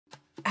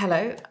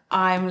Hello,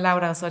 I'm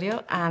Laura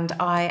Osorio and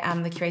I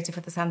am the curator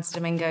for the Santo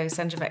Domingo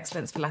Centre of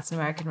Excellence for Latin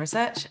American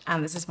Research,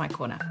 and this is my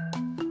corner.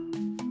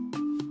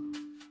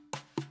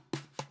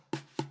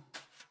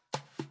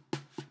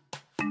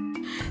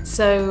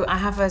 So I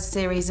have a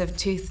series of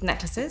tooth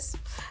necklaces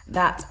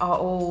that are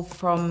all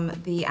from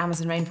the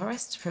Amazon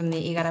rainforest, from the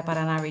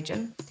Igaraparaná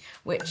region,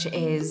 which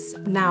is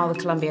now the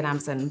Colombian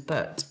Amazon,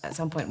 but at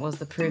some point was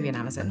the Peruvian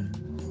Amazon.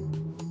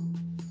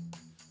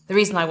 The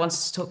reason I wanted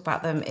to talk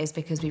about them is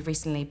because we've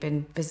recently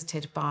been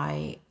visited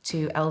by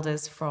two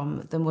elders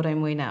from the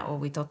Muremuina or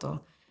Witoto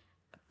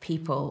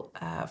people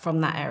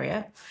from that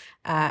area,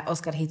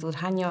 Oscar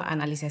Hiturjaño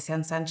and Alicia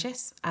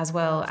Sanchez, as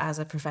well as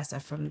a professor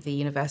from the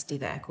university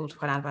there called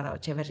Juan Álvaro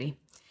Echeverri.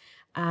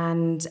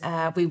 And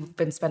we've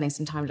been spending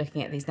some time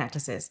looking at these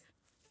necklaces.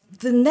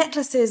 The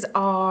necklaces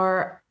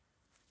are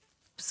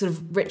sort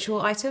of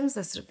ritual items,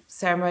 they're sort of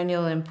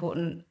ceremonial and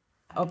important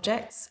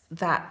objects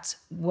that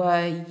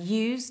were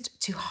used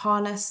to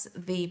harness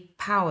the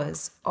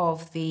powers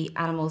of the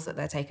animals that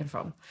they're taken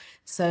from.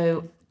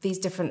 So these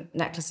different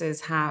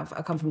necklaces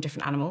come from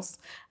different animals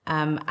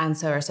and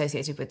so are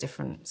associated with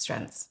different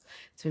strengths.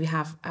 So we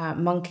have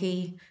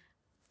monkey,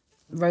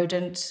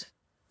 rodent,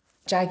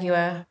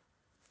 jaguar,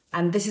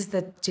 and this is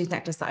the tooth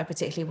necklace that I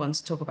particularly want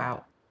to talk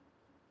about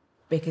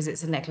because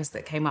it's a necklace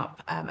that came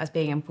up as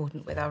being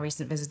important with our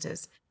recent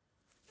visitors.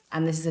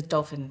 And this is a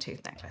dolphin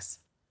tooth necklace.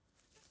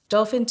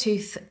 Dolphin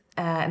tooth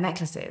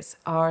necklaces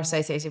are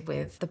associated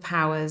with the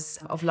powers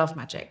of love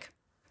magic.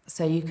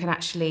 So you can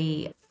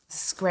actually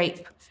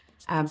scrape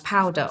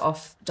powder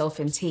off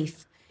dolphin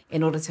teeth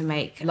in order to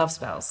make love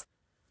spells.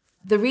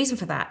 The reason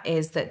for that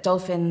is that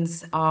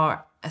dolphins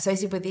are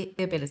associated with the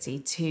ability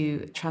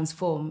to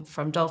transform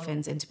from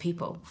dolphins into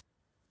people.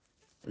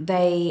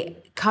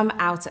 They come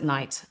out at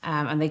night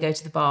and they go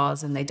to the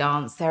bars and they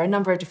dance. There are a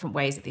number of different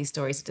ways that these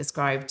stories are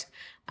described.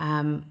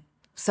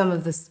 Some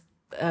of the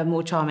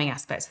more charming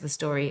aspects of the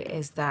story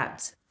is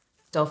that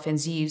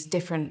dolphins use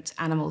different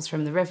animals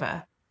from the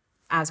river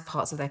as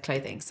parts of their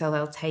clothing. So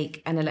they'll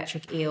take an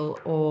electric eel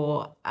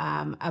or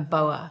a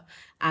boa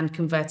and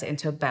convert it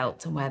into a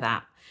belt and wear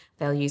that.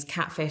 They'll use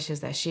catfish as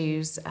their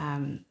shoes,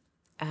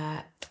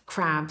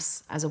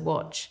 crabs as a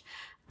watch.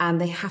 And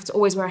they have to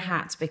always wear a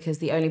hat because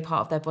the only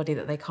part of their body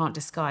that they can't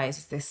disguise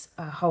is this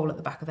hole at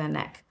the back of their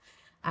neck.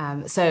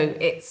 So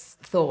it's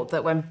thought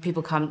that when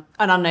an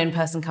unknown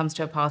person comes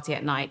to a party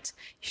at night,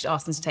 you should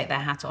ask them to take their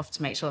hat off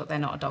to make sure that they're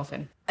not a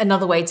dolphin.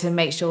 Another way to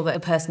make sure that a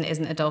person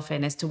isn't a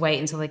dolphin is to wait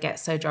until they get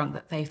so drunk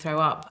that they throw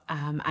up.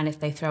 And if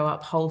they throw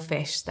up whole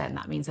fish, then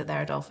that means that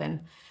they're a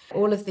dolphin.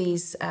 All of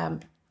these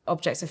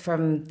objects are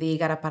from the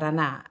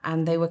Igaraparaná,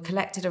 and they were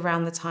collected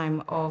around the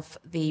time of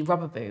the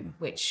rubber boom,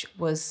 which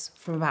was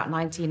from about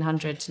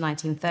 1900 to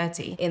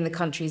 1930 in the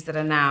countries that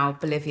are now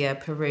Bolivia,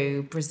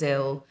 Peru,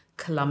 Brazil,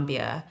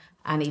 Colombia,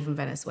 and even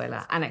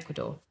Venezuela and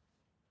Ecuador.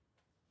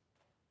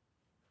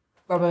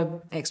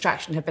 Rubber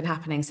extraction had been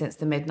happening since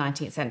the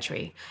mid-19th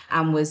century,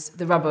 and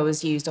the rubber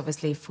was used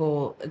obviously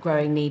for a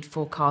growing need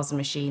for cars and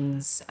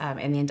machines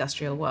in the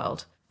industrial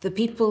world. The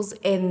peoples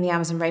in the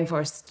Amazon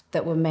rainforest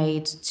that were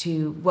made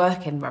to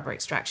work in rubber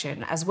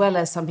extraction, as well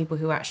as some people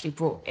who were actually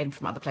brought in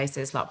from other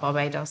places like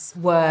Barbados,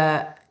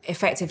 were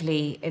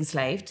effectively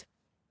enslaved.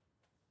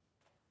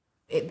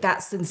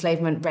 That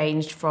enslavement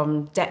ranged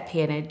from debt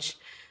peonage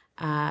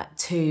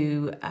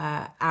to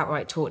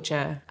outright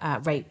torture,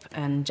 rape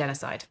and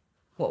genocide.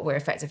 What we're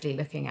effectively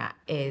looking at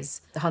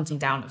is the hunting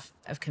down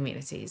of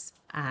communities,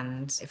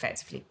 and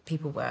effectively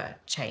people were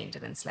chained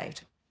and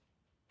enslaved.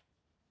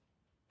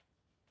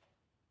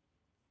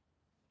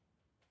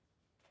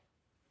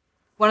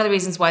 One of the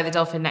reasons why the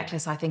dolphin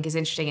necklace, I think, is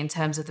interesting in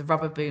terms of the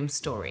rubber boom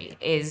story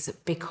is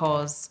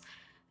because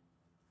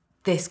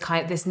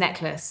this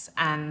necklace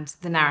and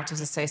the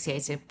narratives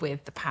associated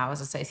with the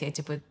powers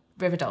associated with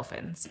river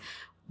dolphins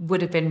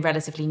would have been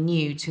relatively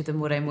new to the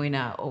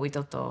Muremuina or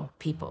Witoto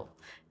people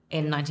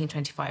in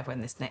 1925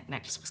 when this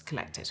necklace was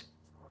collected.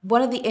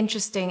 One of the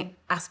interesting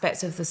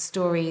aspects of the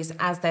stories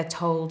as they're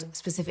told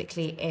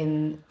specifically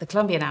in the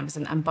Colombian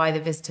Amazon and by the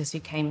visitors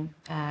who came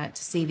to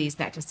see these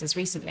necklaces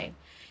recently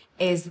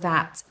is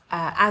that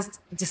as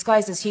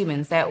disguised as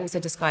humans, they're also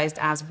disguised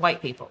as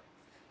white people.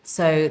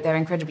 So they're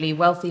incredibly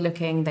wealthy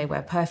looking, they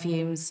wear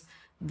perfumes,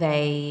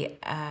 they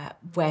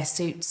wear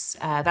suits.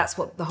 That's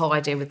what the whole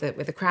idea with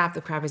the crab.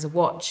 The crab is a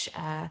watch.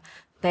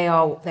 They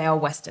are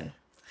Western.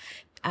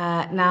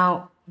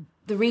 Now,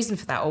 the reason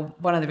for that, or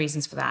one of the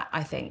reasons for that,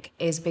 I think,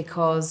 is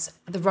because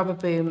the rubber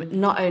boom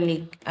not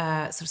only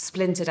sort of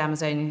splintered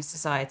Amazonian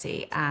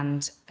society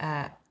and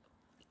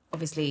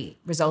obviously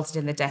resulted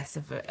in the deaths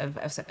of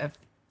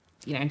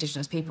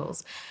indigenous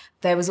peoples.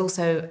 There was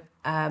also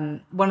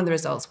one of the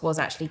results was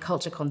actually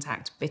culture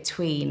contact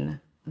between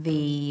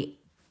the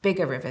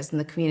bigger rivers and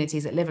the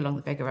communities that live along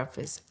the bigger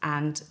rivers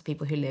and the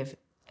people who live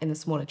in the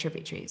smaller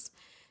tributaries.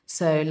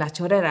 So La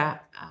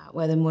Chorrera,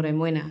 where the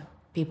Muremuina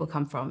people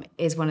come from,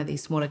 is one of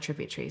these smaller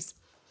tributaries.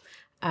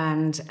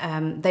 And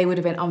they would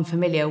have been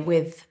unfamiliar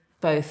with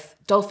both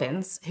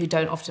dolphins, who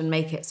don't often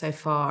make it so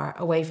far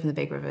away from the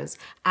big rivers,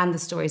 and the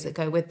stories that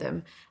go with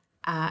them.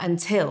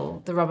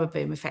 until the rubber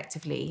boom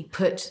effectively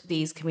put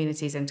these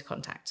communities into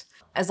contact.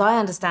 As I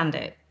understand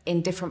it,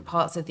 in different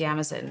parts of the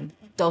Amazon,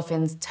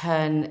 dolphins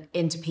turn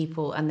into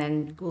people and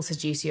then will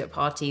seduce you at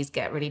parties,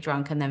 get really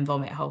drunk, and then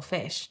vomit whole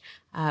fish.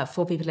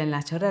 For people in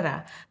La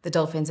Curator, the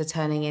dolphins are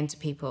turning into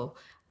people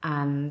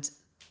and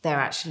they're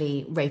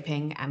actually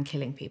raping and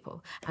killing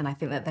people. And I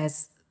think that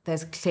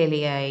there's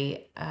clearly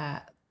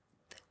a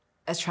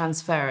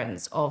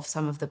transference of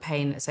some of the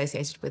pain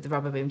associated with the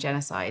rubber boom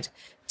genocide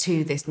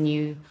to this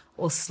new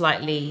or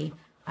slightly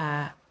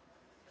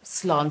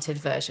slanted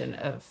version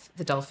of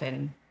the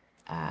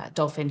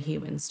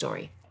dolphin-human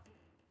story.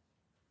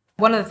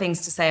 One of the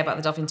things to say about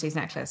the dolphin tooth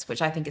necklace,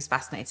 which I think is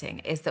fascinating,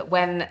 is that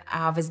when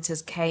our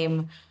visitors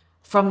came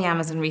from the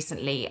Amazon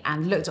recently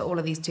and looked at all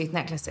of these tooth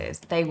necklaces,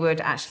 they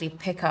would actually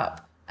pick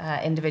up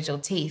individual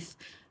teeth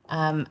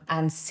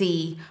and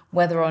see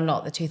whether or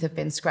not the tooth had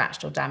been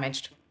scratched or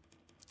damaged.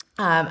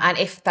 And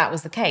if that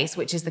was the case,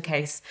 which is the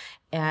case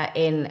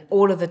in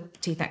all of the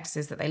tooth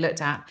necklaces that they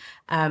looked at,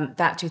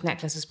 that tooth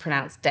necklace was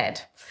pronounced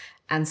dead.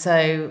 And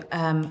so,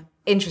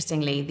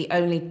 interestingly, the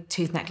only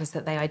tooth necklace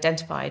that they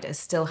identified as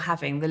still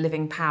having the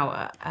living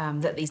power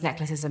that these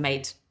necklaces are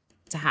made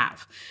to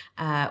have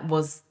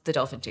was the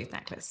dolphin tooth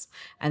necklace.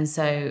 And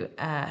so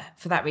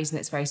for that reason,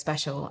 it's very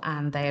special,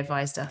 and they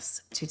advised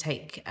us to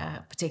take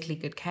particularly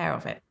good care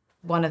of it.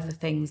 One of the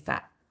things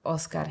that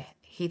Oscar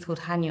Hitchcock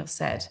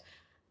said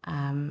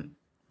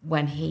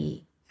when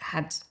he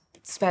had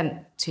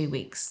spent 2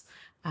 weeks,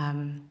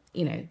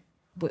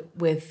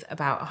 with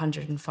about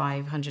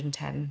 105,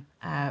 110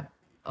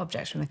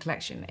 objects from the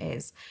collection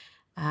is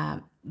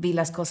vi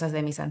las cosas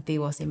de mis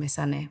antiguos y me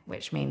sané,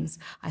 which means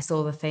I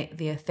saw the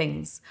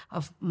things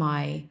of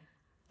my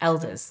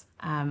elders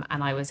and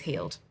I was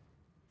healed.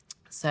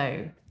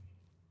 So,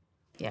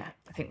 yeah,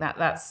 I think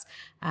that's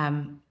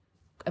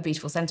a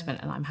beautiful sentiment,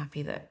 and I'm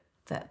happy that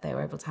they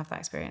were able to have that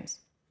experience.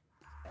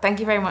 Thank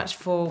you very much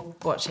for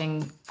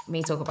watching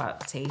me talk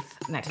about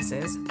teeth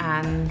necklaces.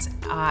 And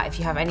if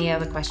you have any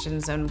other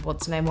questions and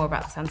want to know more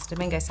about the Santo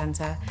Domingo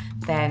Center,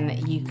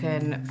 then you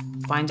can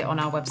find it on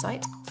our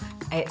website.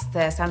 It's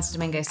the Santo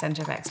Domingo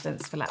Center of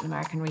Excellence for Latin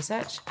American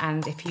Research.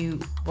 And if you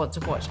want to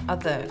watch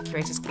other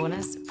Curators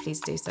Corners, please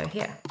do so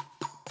here.